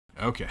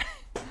Okay.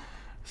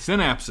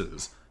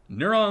 Synapses.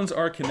 Neurons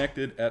are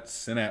connected at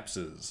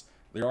synapses.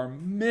 There are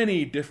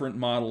many different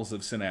models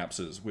of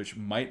synapses, which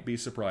might be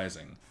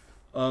surprising.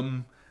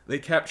 They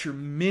capture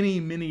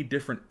many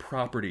different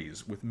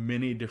properties with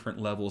many different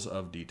levels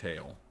of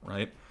detail,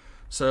 right?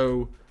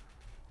 So,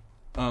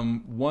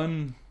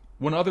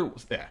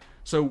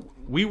 So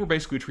we were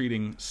basically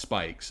treating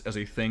spikes as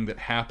a thing that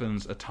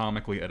happens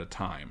atomically at a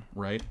time,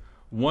 right?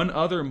 One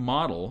other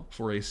model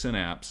for a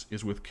synapse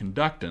is with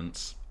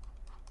conductance,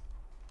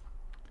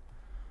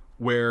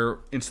 where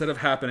instead of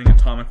happening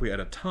atomically at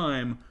a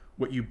time,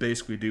 what you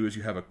basically do is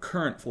you have a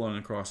current flowing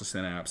across a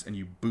synapse and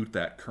you boot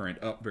that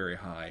current up very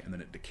high and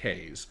then it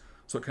decays.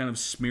 So it kind of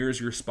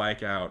smears your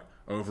spike out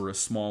over a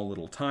small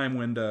little time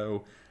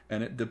window,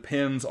 and it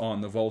depends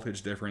on the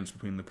voltage difference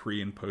between the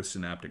pre- and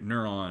postsynaptic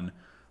neuron.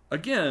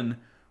 Again,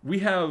 we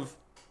have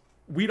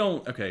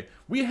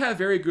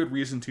very good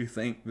reason to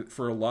think that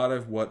for a lot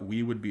of what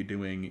we would be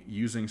doing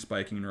using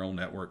spiking neural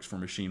networks for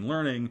machine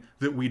learning,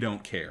 that we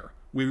don't care.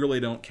 We really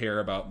don't care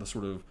about the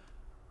sort of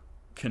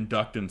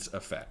conductance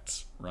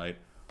effects, right?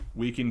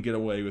 We can get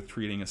away with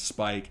treating a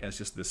spike as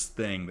just this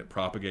thing that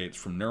propagates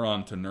from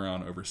neuron to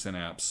neuron over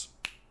synapse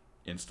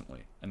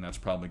instantly, and that's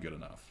probably good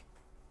enough.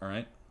 All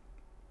right?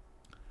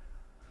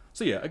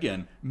 So yeah,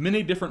 again,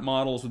 many different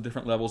models with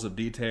different levels of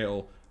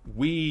detail.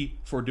 We,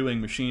 for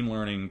doing machine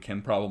learning,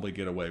 can probably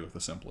get away with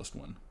the simplest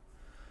one.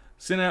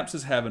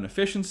 Synapses have an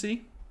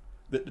efficiency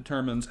that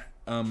determines,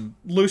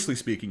 loosely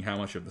speaking, how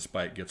much of the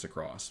spike gets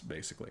across,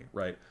 basically,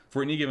 right?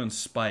 For any given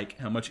spike,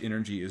 how much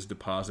energy is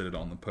deposited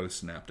on the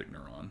postsynaptic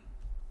neuron.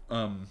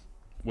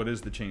 What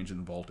is the change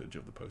in voltage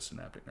of the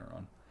postsynaptic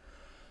neuron?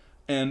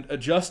 And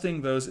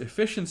adjusting those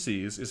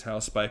efficiencies is how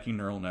spiking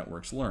neural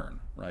networks learn,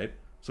 right?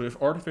 So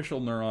if artificial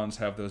neurons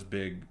have those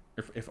big,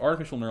 if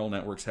artificial neural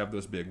networks have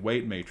those big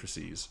weight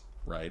matrices,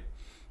 right,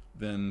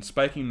 then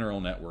spiking neural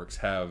networks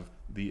have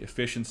the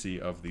efficiency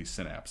of these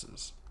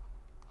synapses.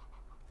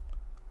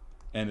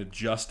 And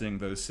adjusting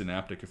those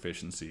synaptic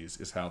efficiencies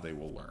is how they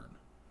will learn.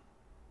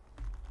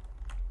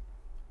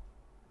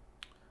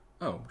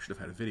 Oh, we should have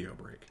had a video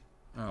break.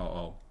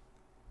 I'll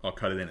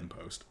cut it in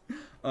post.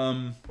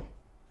 All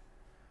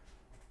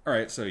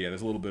right, so yeah,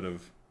 there's a little bit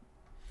of...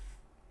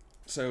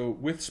 So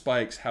with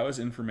spikes, how is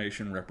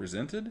information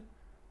represented?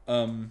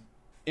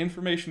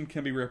 Information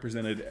can be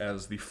represented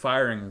as the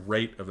firing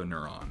rate of a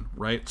neuron,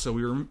 right? So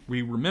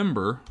we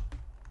remember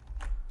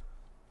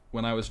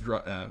when I was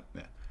driving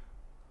the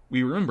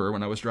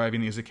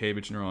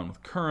Wga-Special neuron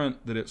with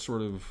current that it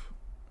sort of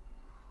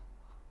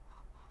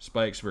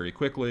spikes very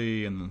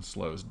quickly and then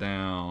slows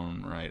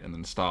down, right? And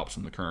then stops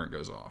when the current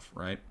goes off,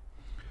 right?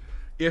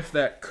 If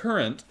that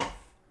current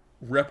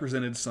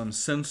represented some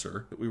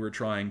sensor that we were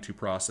trying to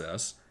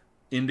process,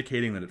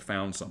 indicating that it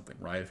found something,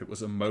 right? If it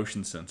was a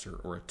motion sensor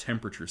or a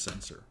temperature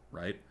sensor,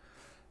 right?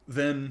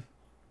 Then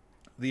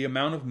the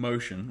amount of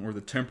motion or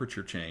the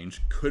temperature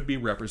change could be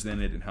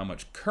represented in how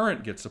much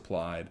current gets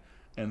applied,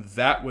 and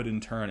that would in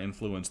turn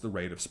influence the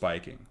rate of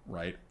spiking,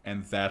 right?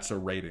 And that's a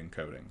rate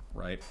encoding,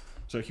 right?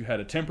 So if you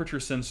had a temperature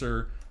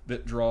sensor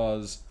that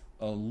draws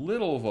a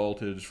little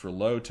voltage for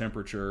low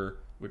temperature,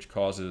 which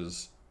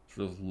causes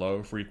sort of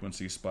low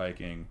frequency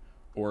spiking,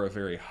 or a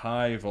very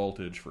high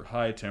voltage for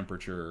high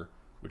temperature,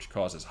 which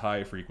causes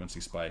high frequency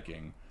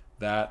spiking,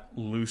 that,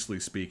 loosely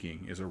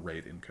speaking, is a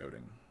rate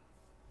encoding.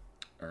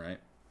 All right?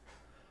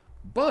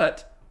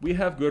 But we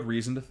have good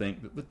reason to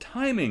think that the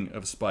timing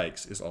of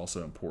spikes is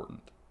also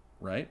important,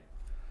 right?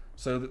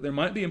 So that there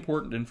might be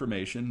important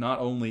information not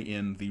only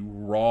in the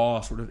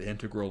raw sort of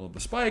integral of the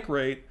spike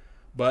rate,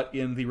 but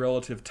in the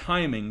relative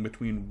timing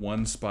between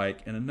one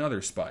spike and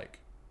another spike,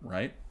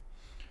 right?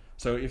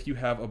 So if you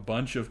have a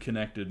bunch of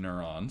connected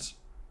neurons,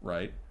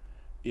 right,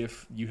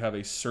 if you have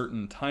a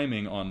certain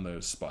timing on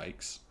those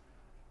spikes,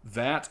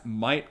 that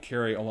might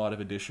carry a lot of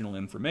additional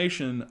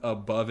information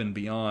above and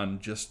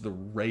beyond just the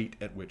rate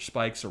at which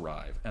spikes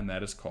arrive, and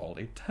that is called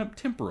a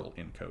temporal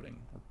encoding.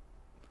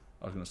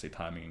 I was going to say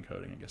timing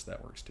encoding, I guess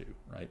that works too,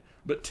 right?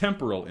 But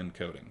temporal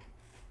encoding.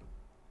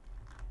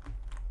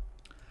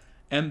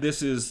 And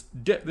this is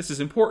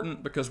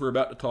important because we're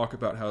about to talk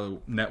about how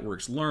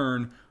networks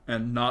learn,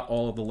 and not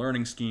all of the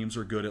learning schemes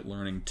are good at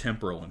learning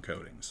temporal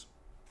encodings.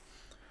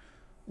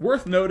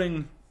 Worth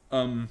noting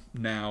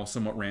now,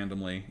 somewhat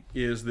randomly,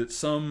 is that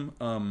some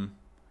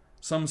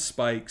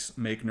spikes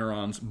make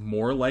neurons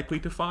more likely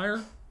to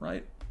fire,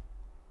 right?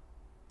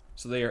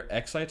 So they are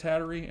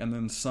excitatory, and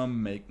then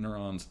some make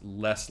neurons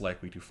less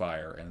likely to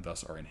fire and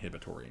thus are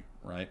inhibitory,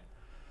 right?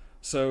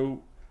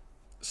 So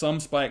some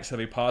spikes have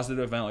a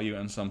positive value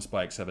and some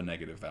spikes have a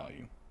negative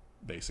value,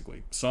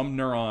 basically. Some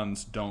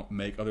neurons don't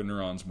make other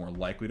neurons more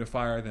likely to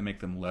fire, they make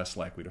them less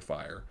likely to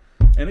fire.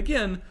 And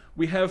again,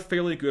 we have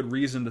fairly good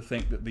reason to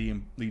think that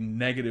the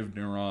negative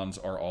neurons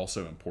are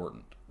also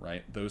important,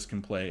 right? Those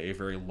can play a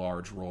very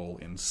large role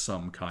in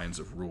some kinds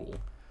of rule.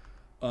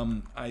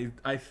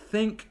 I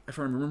think, if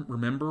I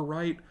remember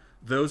right,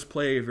 those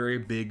play a very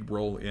big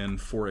role in,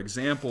 for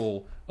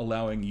example,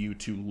 allowing you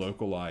to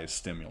localize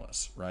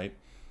stimulus, right?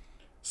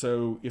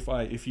 So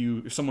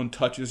if someone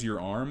touches your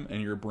arm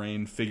and your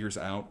brain figures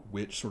out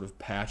which sort of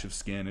patch of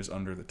skin is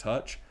under the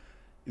touch,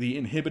 the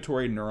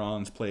inhibitory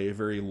neurons play a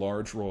very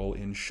large role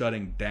in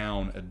shutting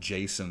down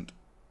adjacent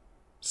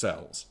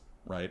cells,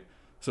 right?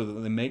 So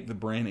that they make the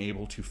brain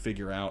able to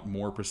figure out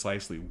more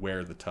precisely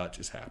where the touch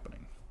is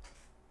happening.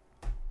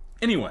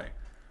 Anyway,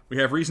 we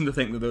have reason to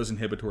think that those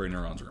inhibitory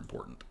neurons are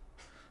important.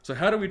 So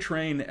how do we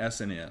train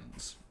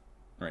SNNs?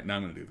 All right, now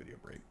I'm going to do a video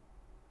break.